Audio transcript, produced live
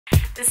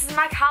This is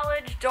my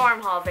college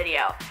dorm haul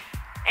video.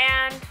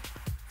 And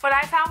what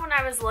I found when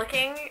I was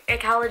looking at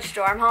college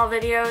dorm haul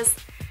videos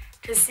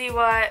to see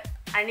what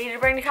I needed to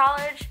bring to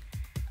college,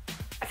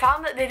 I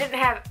found that they didn't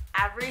have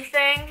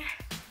everything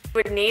I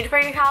would need to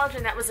bring to college,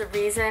 and that was the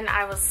reason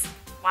I was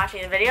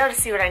watching the video, to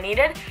see what I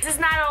needed. This is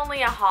not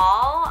only a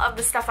haul of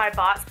the stuff I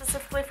bought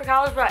specifically for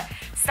college, but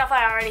stuff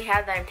I already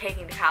had that I'm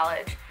taking to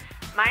college.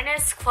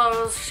 Minus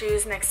clothes,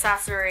 shoes, and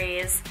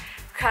accessories,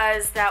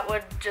 because that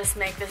would just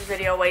make this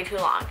video way too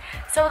long.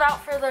 So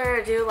without further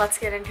ado, let's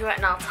get into it,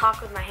 and I'll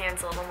talk with my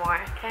hands a little more,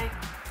 okay?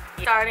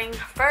 Starting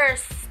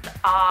first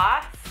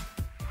off,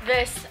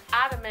 this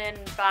ottoman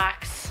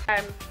box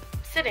I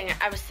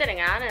was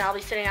sitting on, and I'll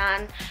be sitting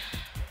on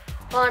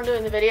while I'm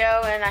doing the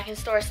video, and I can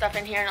store stuff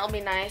in here, and it'll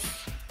be nice.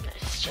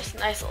 It's just a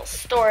nice little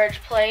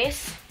storage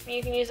place.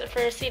 You can use it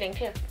for seating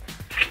too.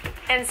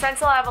 And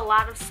since I'll have a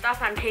lot of stuff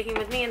I'm taking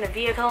with me in the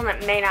vehicle and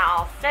it may not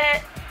all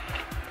fit,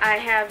 I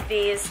have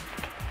these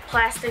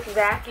plastic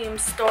vacuum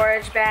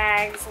storage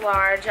bags,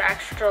 large,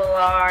 extra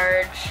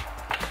large,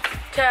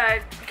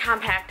 to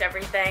compact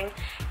everything,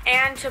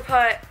 and to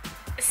put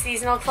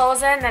seasonal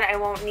clothes in that I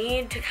won't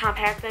need to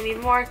compact them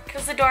even more,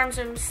 because the dorm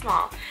room is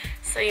small,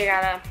 so you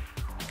gotta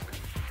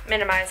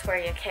minimize where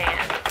you can.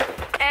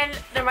 And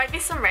there might be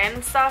some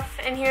random stuff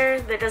in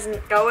here that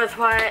doesn't go with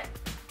what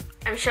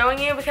I'm showing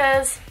you,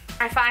 because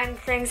I find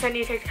things I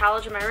need to take to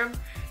college in my room,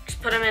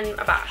 just put them in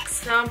a box.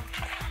 So,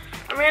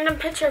 a random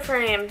picture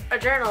frame, a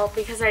journal,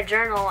 because I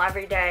journal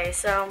every day,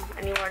 so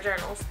I need more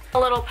journals. A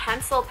little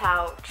pencil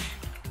pouch,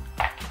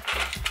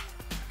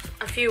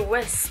 a few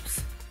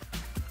wisps,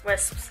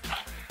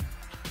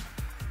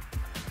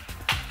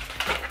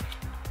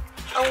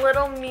 a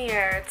little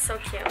mirror, it's so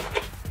cute,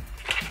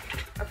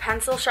 a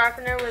pencil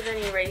sharpener with an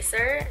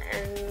eraser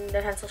and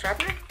a pencil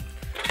sharpener,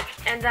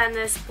 and then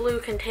this blue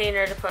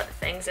container to put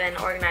things in,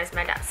 organize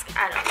my desk.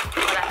 I don't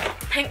know, whatever.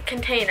 Pink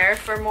container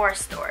for more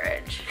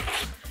storage.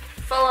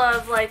 Full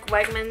of like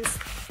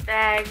Wegmans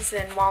bags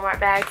and Walmart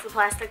bags, the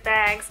plastic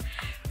bags,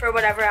 for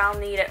whatever I'll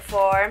need it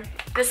for.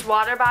 This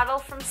water bottle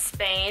from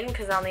Spain,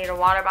 because I'll need a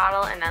water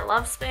bottle and I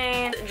love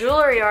Spain.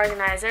 Jewelry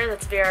organizer,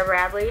 that's Vera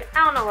Bradley.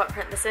 I don't know what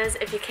print this is.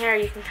 If you care,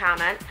 you can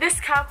comment. This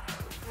cup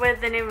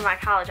with the name of my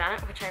college on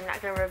it, which I'm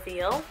not going to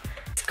reveal.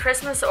 This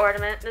Christmas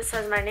ornament, this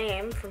says my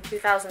name from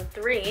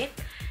 2003.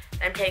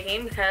 I'm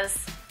taking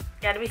because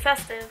you gotta be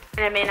festive.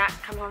 And I may not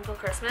come home till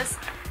Christmas.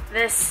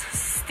 This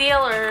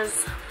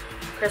Steelers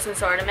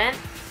Christmas ornament,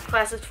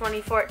 class of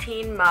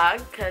 2014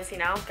 mug, because, you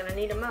know, gonna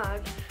need a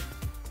mug.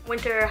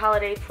 Winter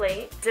holiday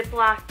plate,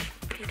 Ziploc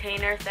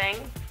container thing,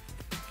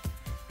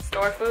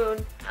 store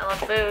food, I love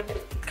food.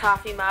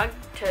 Coffee mug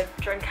to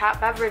drink hot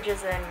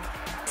beverages in.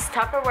 This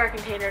Tupperware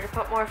container to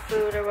put more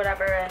food or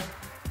whatever in.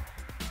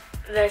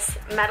 This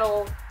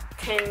metal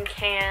tin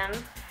can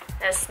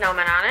that has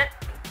snowmen on it,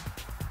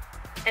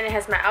 and it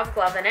has my elf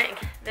glove in it.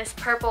 This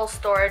purple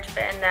storage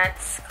bin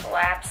that's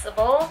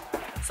collapsible.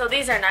 So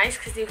these are nice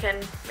because you can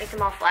make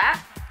them all flat,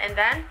 and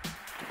then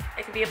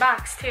it could be a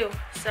box too.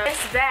 So this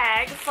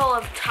bag full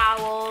of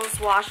towels,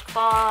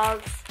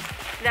 washcloths,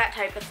 that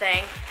type of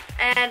thing.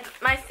 And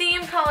my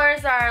theme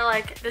colors are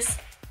like this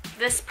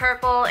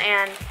purple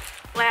and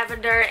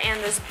lavender and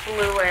this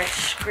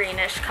bluish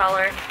greenish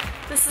color.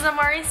 This is a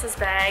Maurice's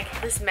bag.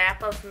 This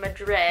map of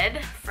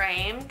Madrid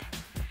framed.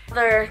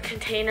 Another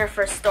container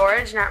for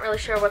storage. Not really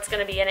sure what's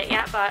going to be in it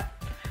yet, but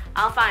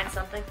I'll find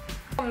something.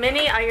 A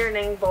mini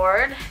ironing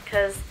board,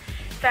 because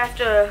if I have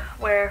to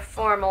wear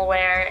formal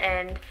wear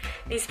and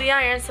needs to be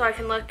ironed so I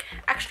can look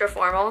extra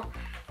formal,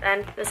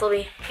 then this will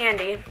be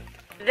handy.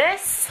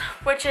 This,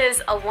 which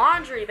is a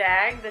laundry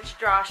bag that's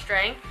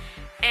drawstring,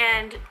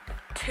 and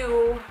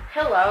 2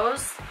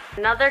 pillows.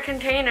 Another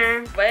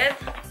container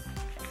with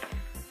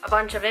a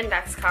bunch of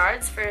index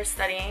cards for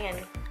studying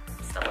and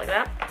stuff like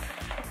that.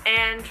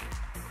 And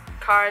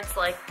cards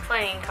like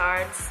playing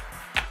cards,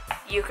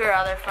 euchre, or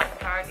other fun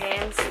card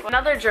games.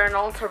 Another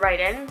journal to write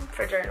in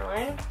for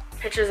journaling.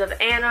 Pictures of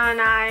Anna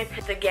and I,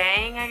 the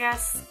gang, I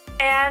guess.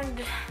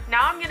 And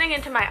now I'm getting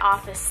into my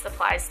office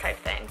supplies type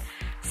thing.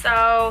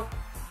 So,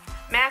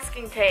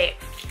 masking tape,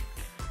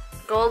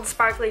 gold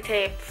sparkly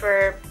tape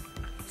for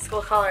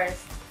school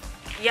colors,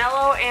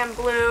 yellow and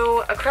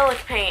blue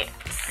acrylic paints.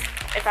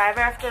 If I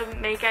ever have to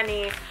make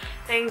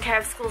anything to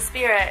have school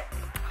spirit,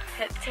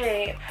 hit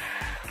tape,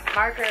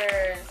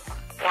 markers,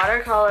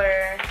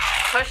 watercolor,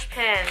 push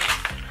pins,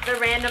 the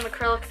random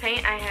acrylic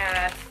paint I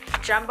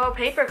have, jumbo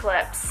paper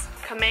clips,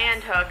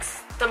 command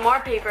hooks, some more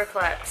paper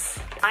clips,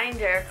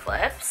 binder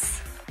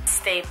clips,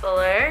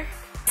 stapler,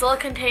 this little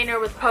container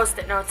with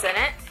post-it notes in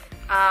it,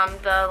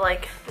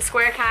 the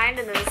square kind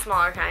and then the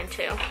smaller kind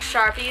too,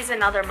 Sharpies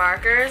and other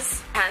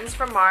markers, pens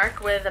from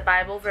Mark with a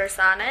Bible verse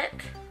on it,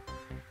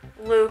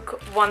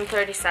 Luke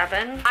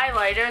 137,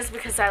 highlighters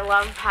because I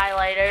love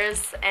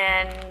highlighters,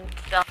 and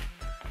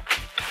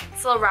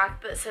this little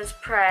rock that says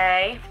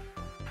pray,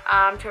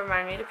 to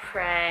remind me to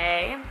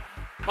pray,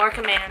 more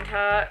command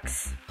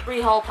hooks,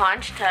 3-hole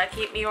punch to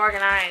keep me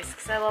organized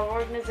because I love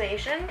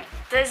organization.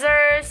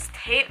 scissors,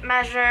 tape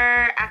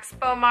measure,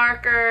 expo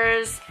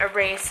markers,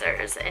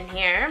 erasers in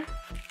here.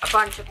 A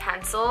bunch of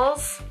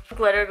pencils,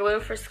 glitter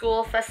glue for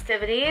school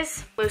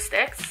festivities, glue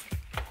sticks,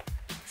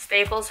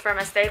 staples from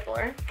a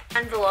stapler,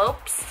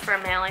 envelopes for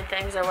mailing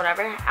things or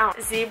whatever.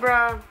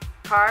 Zebra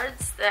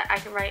cards that I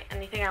can write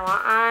anything I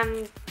want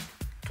on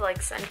to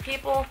like send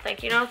people,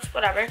 thank you notes,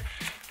 whatever.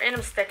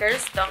 Random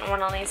stickers, don't know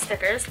what I'll need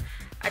stickers.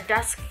 A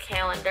desk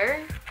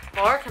calendar,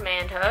 more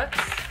command hooks,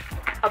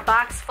 a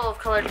box full of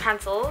colored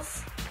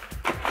pencils,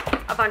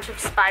 a bunch of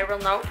spiral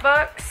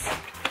notebooks,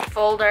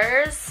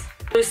 folders,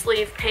 loose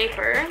leaf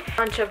paper, a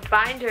bunch of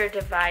binder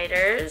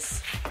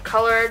dividers,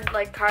 colored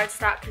like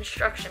cardstock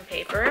construction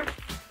paper,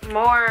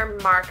 more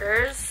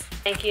markers,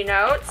 thank you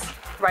notes,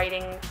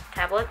 writing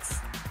tablets,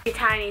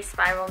 tiny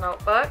spiral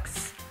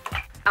notebooks,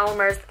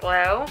 Elmer's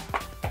glue,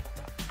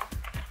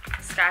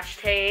 Scotch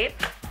tape,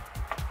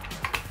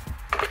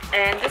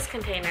 and this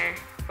container,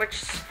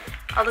 which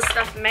all the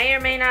stuff may or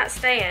may not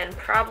stay in,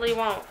 probably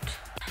won't.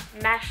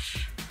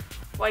 Mesh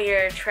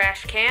wire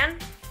trash can,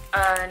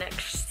 an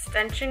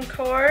extension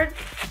cord,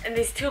 and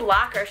these two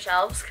locker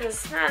shelves,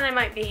 because they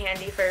might be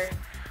handy for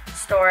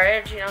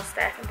storage, you know,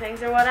 stacking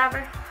things or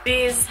whatever.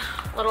 These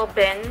little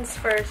bins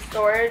for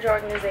storage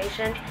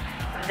organization.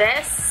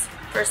 This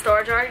for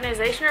storage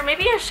organization, or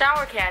maybe a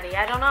shower caddy,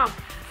 I don't know.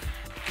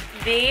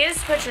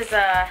 These, which is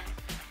a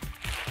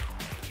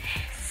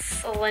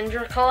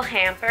cylindrical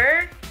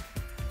hamper.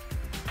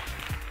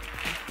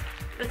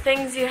 The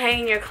things you hang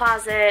in your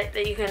closet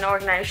that you can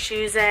organize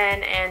shoes in,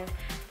 and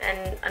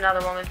then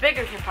another one with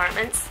bigger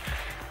compartments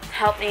to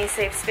help me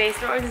save space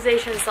and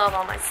organization and solve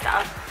all my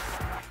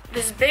stuff.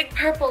 This big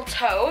purple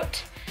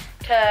tote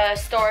to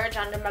storage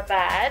under my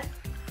bed,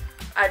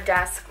 a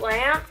desk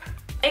lamp,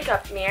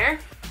 makeup mirror,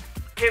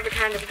 favorite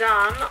kind of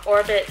gum,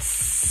 Orbit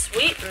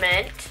Sweet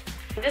Mint,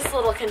 this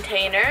little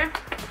container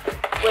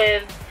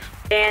with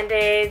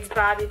Band-Aids,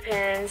 bobby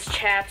pins,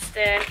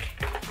 chapstick,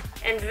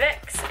 and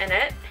Vicks in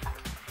it,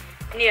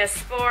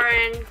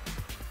 Neosporin,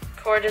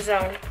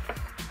 Cortisone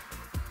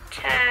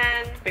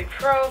 10,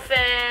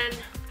 ibuprofen,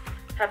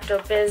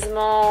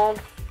 Pepto-Bismol,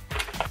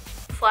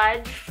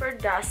 Pledge for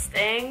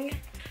dusting,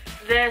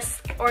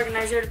 this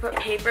organizer to put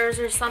papers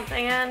or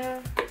something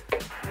in,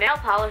 nail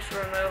polish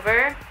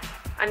remover,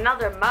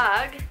 another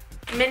mug,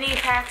 mini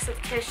packs of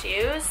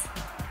tissues,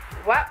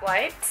 wet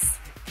wipes,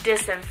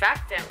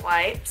 disinfectant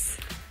wipes,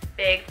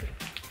 big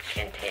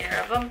container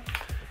of them,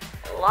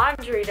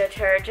 laundry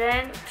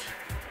detergent,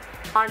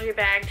 laundry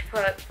bag to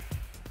put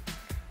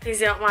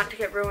things you don't want to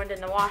get ruined in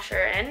the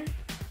washer in,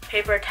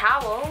 paper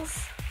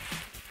towels,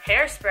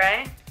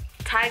 hairspray,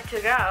 Tide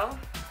to Go,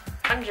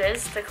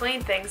 sponges to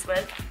clean things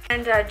with,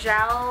 and a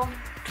gel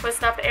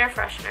twist up air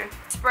freshener.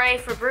 Spray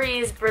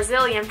Febreze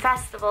Brazilian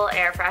Festival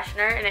air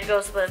freshener, and it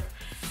goes with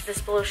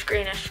this bluish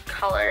greenish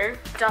color.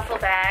 Duffel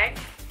bag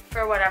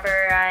for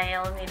whatever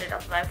I'll need a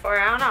duffel bag for,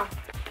 I don't know.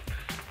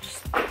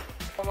 Just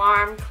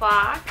alarm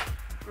clock,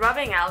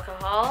 rubbing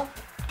alcohol,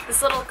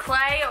 this little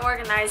clay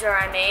organizer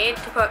I made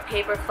to put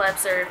paper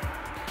clips or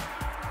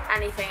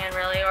anything in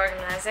really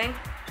organizing.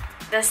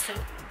 This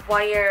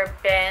wire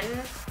bin,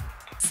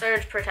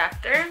 surge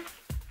protector,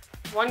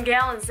 1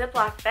 gallon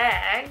Ziploc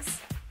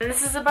bags, and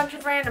this is a bunch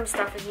of random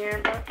stuff in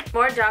here.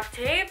 More duct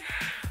tape,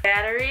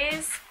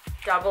 batteries,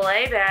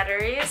 AA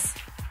batteries,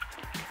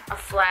 a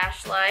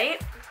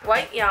flashlight,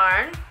 white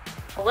yarn,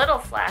 a little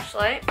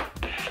flashlight,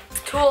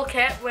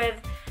 toolkit with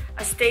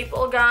a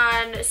staple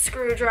gun,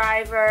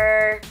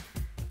 screwdriver,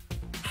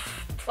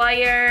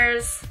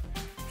 pliers,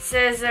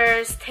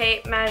 scissors,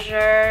 tape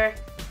measure,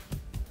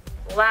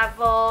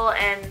 level,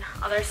 and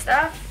other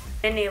stuff.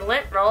 Mini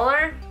lint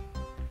roller,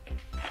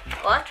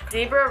 electric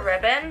zebra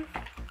ribbon,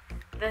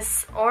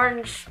 this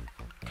orange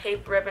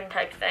tape ribbon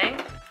type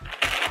thing,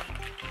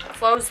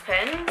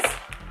 clothespins,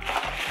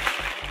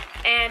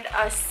 and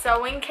a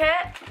sewing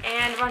kit,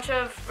 and a bunch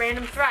of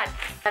random thread.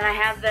 Then I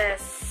have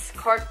this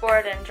cork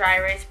board and dry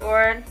erase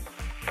board,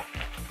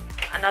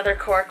 another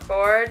cork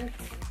board,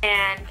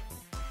 and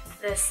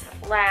this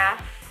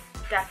laugh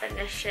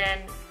definition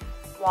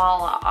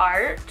wall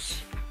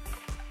art.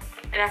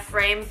 And I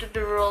framed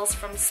the rules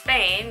from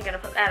Spain, gonna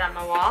put that on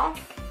the wall.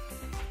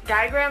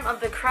 Diagram of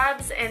the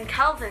Krebs and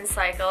Kelvin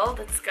cycle,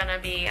 that's gonna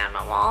be on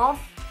my wall.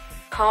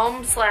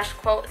 Poem /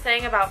 quote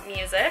thing about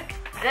music.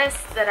 This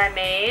that I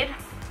made,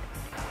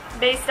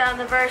 based on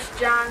the verse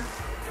John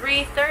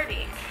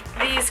 3:30.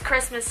 These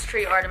Christmas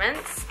tree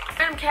ornaments.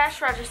 Random cash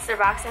register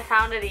box I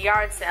found at a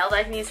yard sale that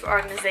I can use for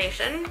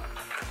organization.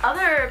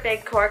 Other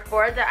big cork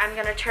board that I'm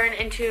gonna turn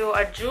into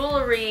a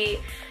jewelry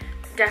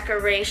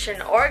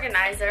decoration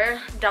organizer,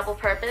 double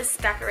purpose,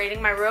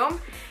 decorating my room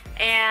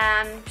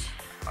and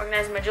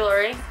organizing my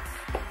jewelry.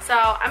 So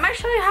I might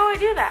show you how I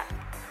do that.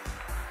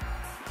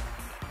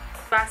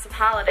 Box of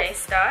holiday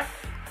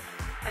stuff,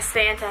 a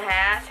Santa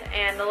hat,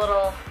 and a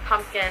little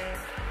pumpkin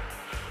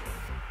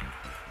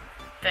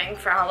thing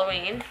for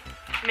Halloween.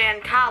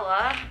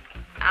 Mancala,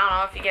 I don't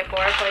know if you get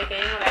bored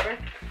playing, whatever.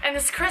 And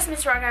this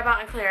Christmas rug I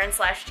bought on clearance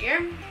last year.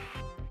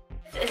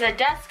 This is a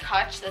desk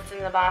hutch that's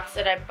in the box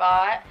that I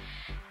bought.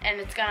 and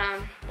it's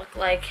gonna look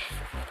like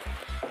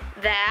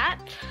that.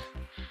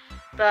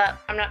 But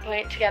I'm not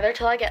putting it together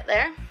till I get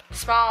there.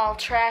 Small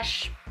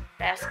trash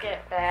basket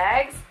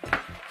bags,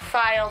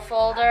 file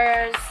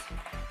folders,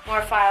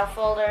 more file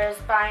folders,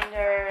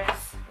 binders.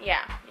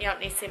 Yeah, you don't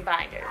need some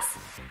binders,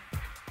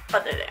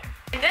 but they're there.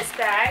 In this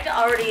bag,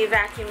 already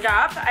vacuumed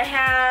up, I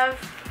have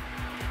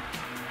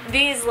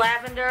these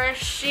lavender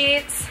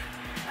sheets,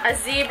 a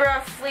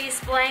zebra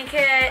fleece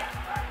blanket,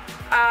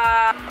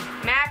 a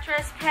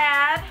mattress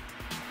pad,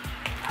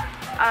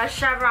 a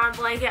chevron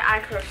blanket I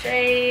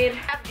crocheted. I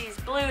have these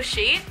blue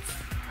sheets.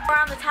 We're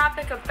on the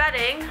topic of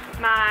bedding,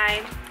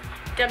 my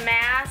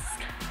damask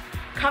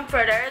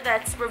comforter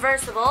that's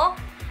reversible,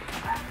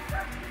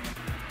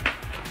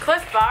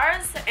 Cliff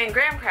Bars and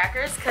graham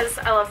crackers because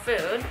I love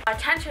food, a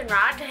tension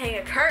rod to hang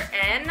a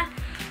curtain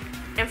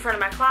in front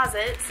of my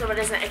closet so it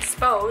isn't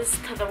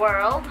exposed to the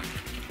world,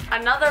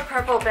 another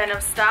purple bin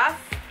of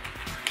stuff.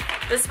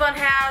 This one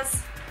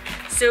has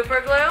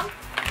super glue,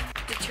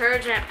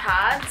 detergent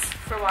pods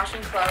for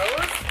washing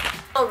clothes,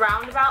 a little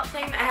roundabout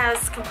thing that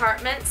has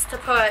compartments to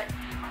put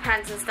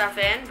pens and stuff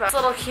in, but it's a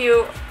little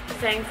cute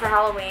thing for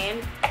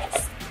Halloween.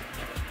 Just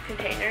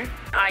container.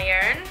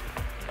 Iron.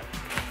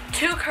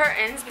 2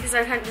 curtains because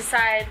I couldn't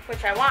decide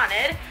which I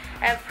wanted.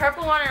 I have a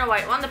purple one and a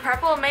white one. The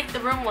purple will make the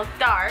room look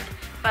dark,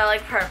 but I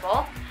like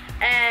purple.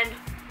 And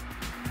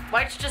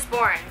white's just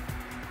boring,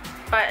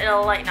 but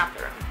it'll lighten up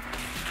the room.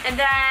 And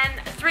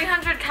then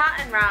 300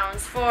 cotton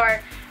rounds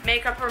for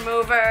makeup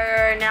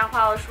remover, nail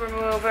polish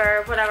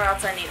remover, whatever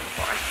else I need them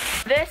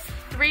for. This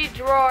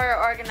 3-drawer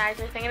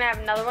organizer thing, and I have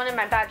another one in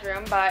my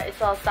bedroom, but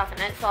it's all stuff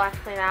in it, so I'll have to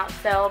clean it out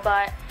still.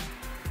 But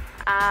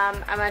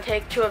I'm going to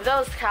take 2 of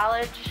those to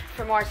college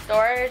for more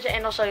storage,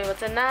 and I'll show you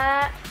what's in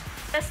that.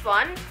 This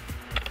one,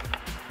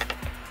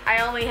 I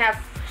only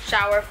have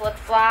shower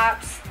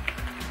flip-flops,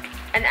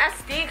 an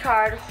SD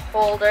card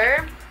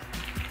holder,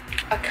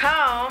 a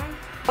comb,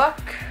 book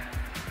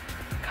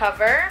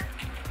cover,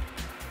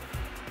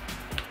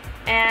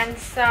 and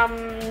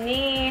some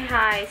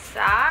knee-high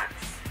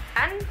socks.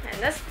 And in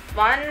this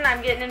one,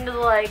 I'm getting into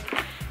like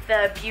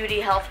the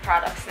beauty health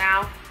products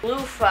now.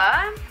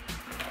 Loofah,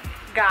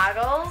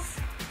 goggles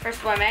for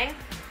swimming,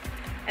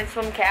 and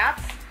swim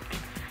caps.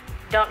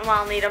 Don't know when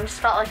I'll need them, just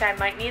felt like I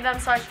might need them,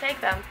 so I should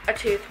take them. A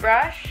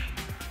toothbrush,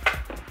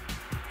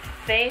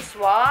 face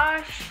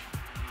wash,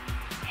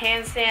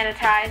 hand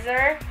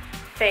sanitizer,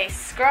 face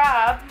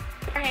scrub,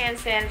 hand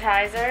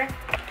sanitizer,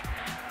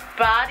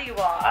 body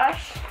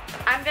wash.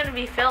 I'm gonna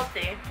be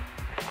filthy.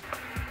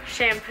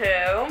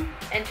 Shampoo,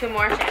 and 2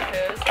 more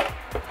shampoos.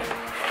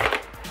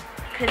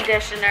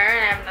 Conditioner, and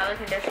I have another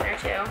conditioner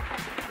too.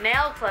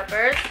 Nail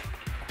clippers,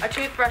 a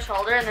toothbrush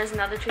holder, and there's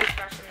another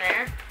toothbrush in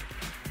there.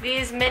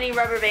 These mini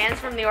rubber bands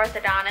from the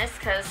orthodontist,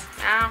 because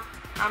I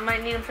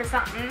might need them for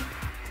something.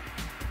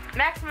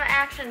 Maximum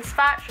Action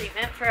Spot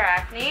Treatment for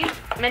acne.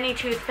 Mini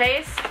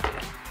toothpaste,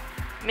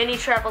 mini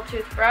treble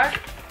toothbrush,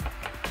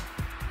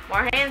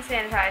 more hand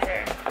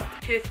sanitizer,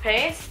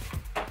 toothpaste,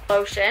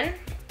 lotion,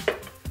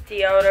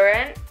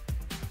 deodorant,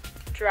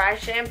 dry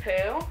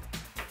shampoo,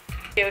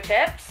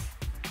 Q-tips,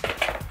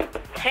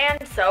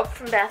 hand soap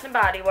from Bath &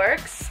 Body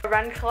Works, a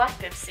Run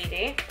Collective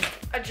CD,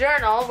 a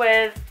journal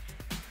with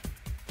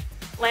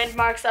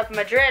landmarks of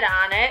Madrid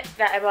on it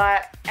that I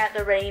bought at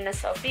the Reina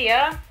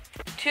Sofia,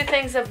 2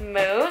 things of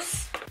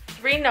mousse,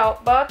 3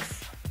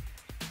 notebooks,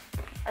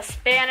 a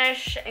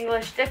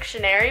Spanish-English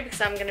dictionary because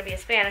I'm going to be a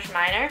Spanish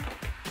minor,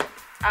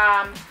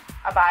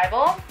 a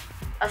Bible,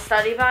 a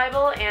study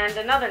Bible, and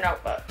another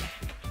notebook.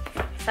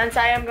 Since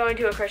I am going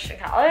to a Christian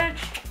college,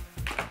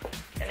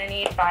 I'm going to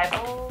need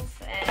Bibles,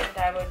 and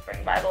I would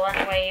bring Bible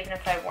anyway even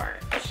if I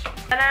weren't.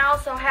 And I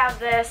also have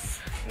this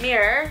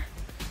mirror,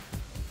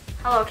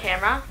 hello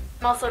camera.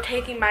 I'm also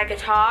taking my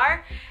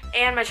guitar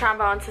and my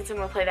trombone since I'm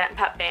going to play that in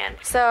pep band.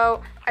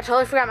 So I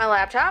totally forgot my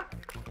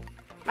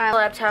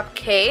laptop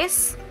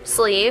case,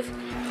 sleeve,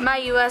 my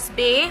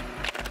USB,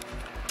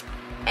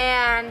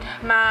 and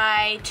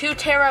my 2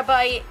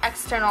 terabyte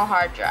external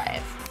hard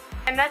drive.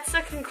 And that's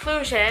the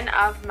conclusion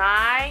of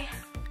my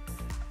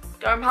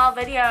dorm hall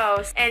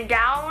videos. And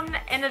down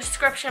in the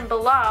description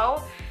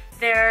below,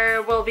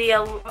 there will be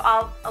a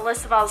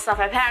list of all the stuff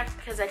I packed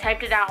because I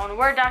typed it out on a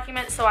Word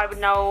document so I would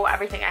know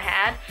everything I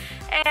had.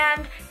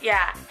 And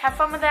yeah, have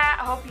fun with that.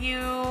 I hope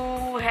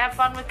you have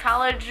fun with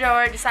college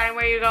or deciding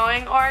where you're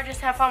going, or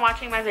just have fun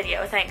watching my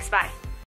video. Thanks, bye.